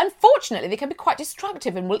 Unfortunately, they can be quite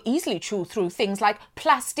destructive and will easily chew through things like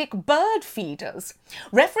plastic bird feeders.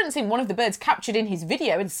 Referencing one of the birds captured in his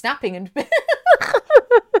video and snapping and...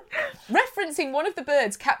 Referencing one of the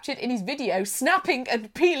birds captured in his video snapping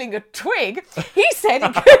and peeling a twig, he said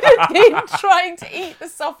it could have been trying to eat the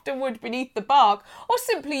softer wood beneath the bark or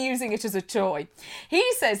simply using it as a toy. He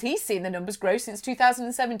says he's seen the numbers grow since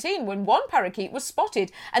 2017 when 1 parakeet was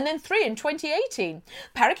spotted and then 3 in 2018.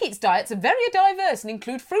 Parakeets' diets are very diverse and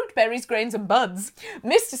include fruit, berries, grains and buds.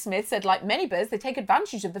 Mr. Smith said like many birds, they take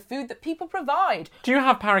advantage of the food that people provide. Do you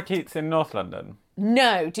have parakeets in North London?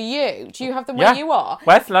 No, do you? Do you have them where you are?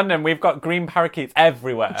 West London, we've got green parakeets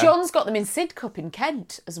everywhere. John's got them in Sidcup in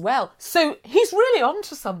Kent as well. So he's really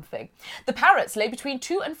onto something. The parrots lay between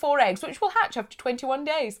 2 and 4 eggs, which will hatch after 21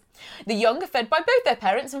 days. The young are fed by both their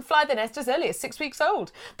parents and fly the nest as early as 6 weeks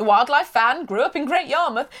old. The wildlife fan grew up in Great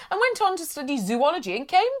Yarmouth and went on to study zoology in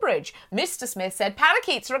Cambridge. Mr. Smith said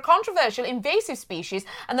parakeets are a controversial invasive species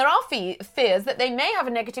and there are fears that they may have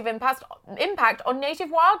a negative impact on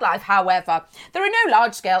native wildlife. However, there are no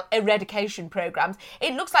large-scale eradication programmes.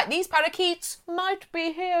 It looks like these parakeets might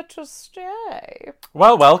be here to stay.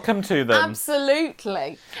 Well, welcome to them.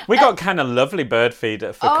 Absolutely. We got kind of lovely bird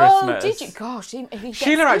feeder for Oh, Christmas. did you? Gosh,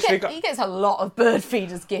 he gets a lot of bird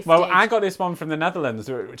feeders gifted. Well, I got this one from the Netherlands,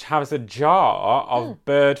 which has a jar of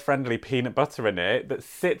bird-friendly peanut butter in it that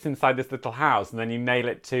sits inside this little house, and then you nail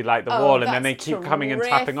it to like the wall, and then they keep coming and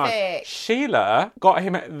tapping on. Sheila got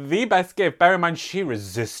him the best gift. Bear in mind, she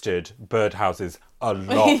resisted birdhouses a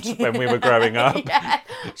lot when we were growing up. Yeah,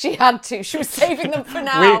 she had to. She was saving them for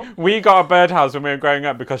now. We got a birdhouse when we were growing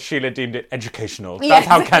up because Sheila deemed it educational. That's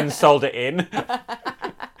how Ken sold it in.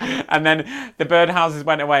 And then the birdhouses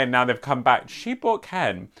went away and now they've come back. She bought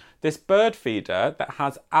Ken this bird feeder that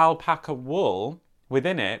has alpaca wool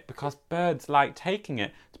within it because birds like taking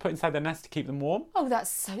it to put inside their nest to keep them warm. Oh, that's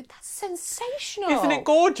sensational. Isn't it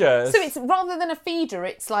gorgeous? So it's rather than a feeder,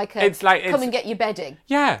 it's like come and get your bedding.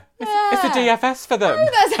 Yeah. It's a DFS for them.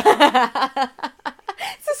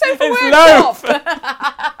 It's a sofa It's workshop.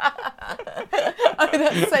 Oh,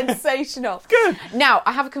 that's sensational. Good. Now,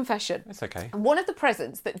 I have a confession. It's okay. One of the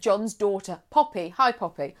presents that John's daughter, Poppy, hi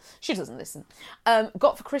Poppy, she doesn't listen,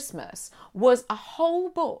 got for Christmas was a whole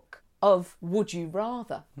book of Would You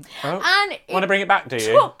Rather. Oh. And Want to bring it back, do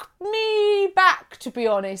you? Took me back, to be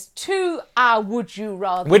honest, to our Would You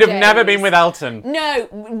Rather We'd have days. never been with Elton.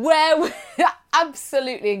 No,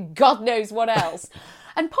 absolutely, and God knows what else.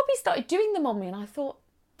 And Poppy started doing them on me and I thought,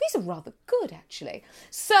 these are rather good, actually.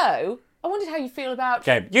 So I wondered how you feel about...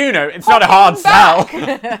 Okay, it's not a hard sell.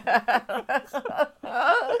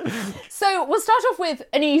 So we'll start off with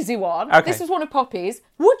an easy one. Okay. This was one of Poppy's.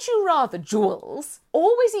 Would you rather, Jules,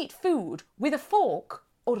 always eat food with a fork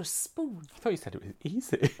or a spoon? I thought you said it was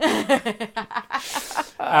easy.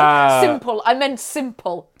 Simple. I meant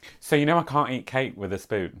simple. So I can't eat cake with a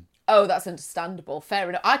spoon. Oh, that's understandable. Fair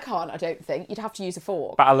enough. I can't, I don't think. You'd have to use a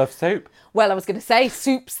fork. But I love soup. Well, I was going to say,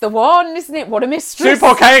 soup's the one, isn't it? What a mistress. Soup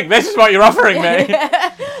or cake? This is what you're offering me.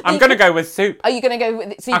 I'm going to go with soup. Are you going to go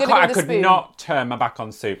with... So you're going to go with a spoon? I could not turn my back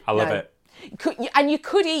on soup. I love it. And you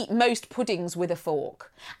could eat most puddings with a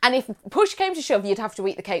fork. And if push came to shove, you'd have to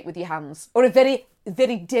eat the cake with your hands. Or a very,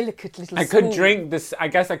 very delicate little spoon. I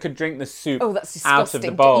guess I could drink the soup out of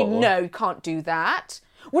the bowl. No, you can't do that.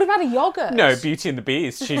 What about a yoghurt? No, Beauty and the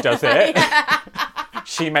Beast, she does it.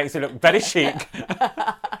 She makes it look very chic.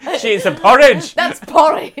 She eats a porridge. That's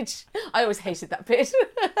porridge. I always hated that bit.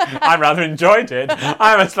 I rather enjoyed it.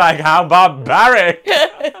 I was like, how barbaric.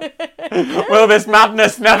 Will this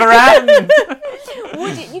madness never end?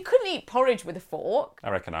 You couldn't eat porridge with a fork.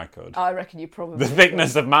 I reckon I could. I reckon you probably The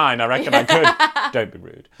thickness of mine, I reckon I could. Don't be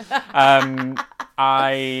rude.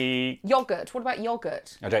 Yogurt. What about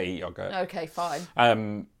yogurt? I don't eat yogurt. Okay, fine.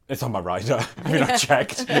 It's on my rider. Have you not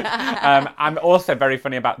checked? I'm also very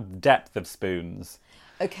funny about depth of spoons.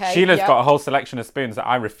 Okay. Sheila's got a whole selection of spoons that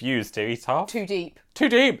I refuse to eat off. Too deep. Too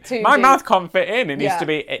deep. My mouth can't fit in. It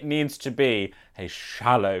needs to be a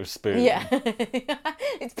shallow spoon. Yeah.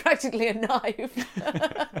 It's practically a knife.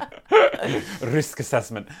 Risk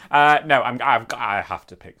assessment. No, I have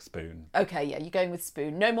to pick spoon. Okay, yeah, you're going with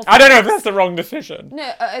spoon. No more. I don't know if that's the wrong decision.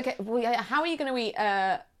 No, okay. Well, yeah, how are you going to eat?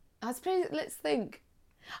 I suppose. Let's think.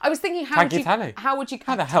 I was thinking, how would you?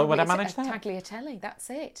 How the hell would I manage that? Tagliatelle. That's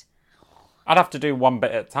it. I'd have to do one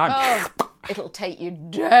bit at a time. Oh, it'll take you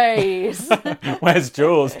days. Where's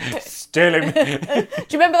Jules? Still in... Do you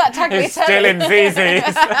remember that tagliatelle? He's still in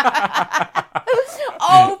Zzz's.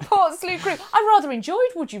 Oh, Portslade Crew. I rather enjoyed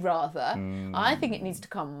Would You Rather. I think it needs to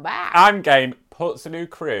come back. I'm game. Portslade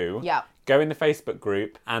Crew. Yeah. go in the Facebook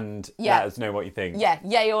group and let us know what you think. Yeah,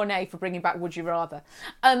 yay or nay for bringing back Would You Rather.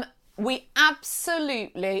 We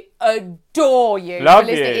absolutely adore you. Love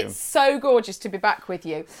for listening. you. It's so gorgeous to be back with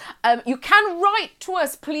you. You can write to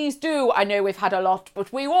us, please do. I know we've had a lot,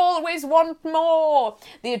 but we always want more.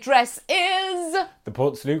 The address is... The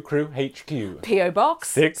Portslade Crew HQ. P.O. Box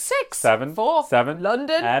 677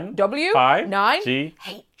 London N W 5 9 G.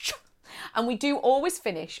 H. And we do always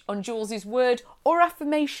finish on Jules' word or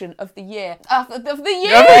affirmation of the year. Of the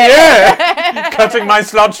year! Cutting my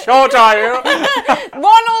slot short, are you?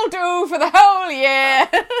 One'll do for the whole year.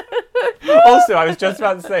 Also, I was just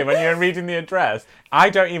about to say, when you're reading the address, I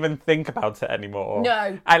don't even think about it anymore.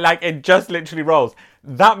 No. It just literally rolls.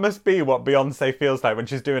 That must be what Beyonce feels like when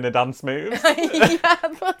she's doing a dance move.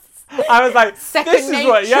 I was like, Second this is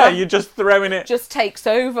what, nature. you're just throwing it. Just takes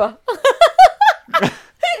over.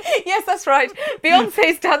 Yes, that's right.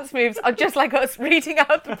 Beyonce's dance moves are just like us reading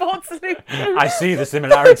out the Portslade. I see the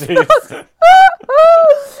similarities.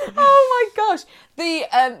 Oh my gosh. We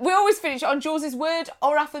always finish on Jules' word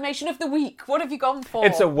or affirmation of the week. What have you gone for?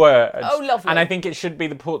 It's a word. Oh, lovely. And I think it should be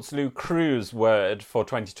the Portslade Crew's word for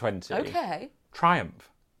 2020. Okay. Triumph.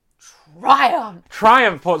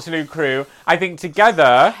 Triumph, Portslade Crew. I think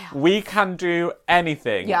together we can do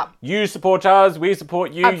anything. Yeah. You support us, we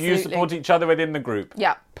support you, Absolutely. you support each other within the group.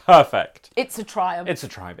 Yeah. Perfect. It's a triumph. It's a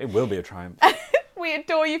triumph. It will be a triumph. We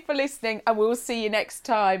adore you for listening and we'll see you next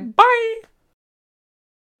time. Bye.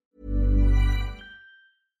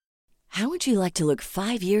 How would you like to look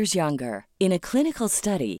 5 years younger? In a clinical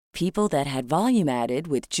study, people that had volume added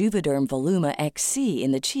with Juvederm Voluma XC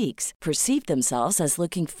in the cheeks perceived themselves as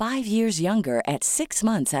looking 5 years younger at 6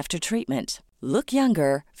 months after treatment. Look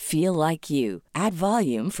younger, feel like you. Add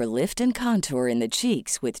volume for lift and contour in the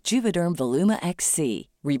cheeks with Juvederm Voluma XC.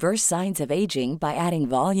 Reverse signs of aging by adding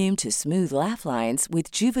volume to smooth laugh lines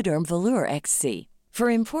with Juvederm Volure XC. For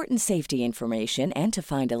important safety information and to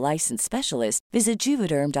find a licensed specialist, visit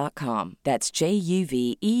Juvederm.com. That's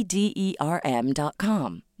JUVEDERM.com.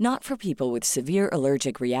 Not for people with severe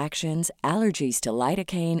allergic reactions, allergies to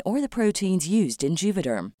lidocaine, or the proteins used in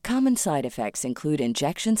Juvederm. Common side effects include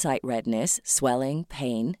injection site redness, swelling,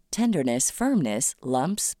 pain, tenderness, firmness,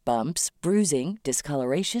 lumps, bumps, bruising,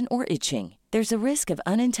 discoloration, or itching. There's a risk of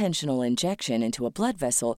unintentional injection into a blood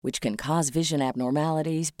vessel, which can cause vision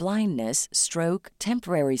abnormalities, blindness, stroke,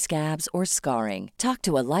 temporary scabs, or scarring. Talk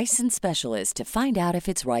to a licensed specialist to find out if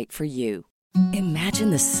it's right for you.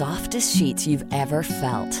 Imagine the softest sheets you've ever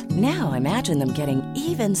felt. Now imagine them getting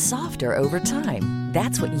even softer over time.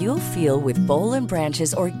 That's what you'll feel with Boll &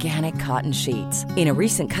 Branch's organic cotton sheets. In a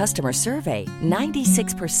recent customer survey,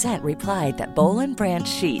 96% replied that Boll & Branch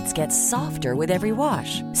sheets get softer with every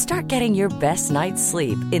wash. Start getting your best night's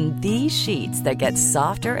sleep in these sheets that get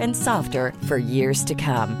softer and softer for years to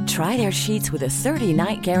come. Try their sheets with a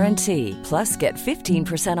 30-night guarantee. Plus, get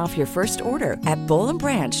 15% off your first order at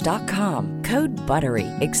bollandbranch.com. Code BUTTERY.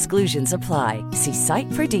 Exclusions apply. See site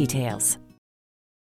for details.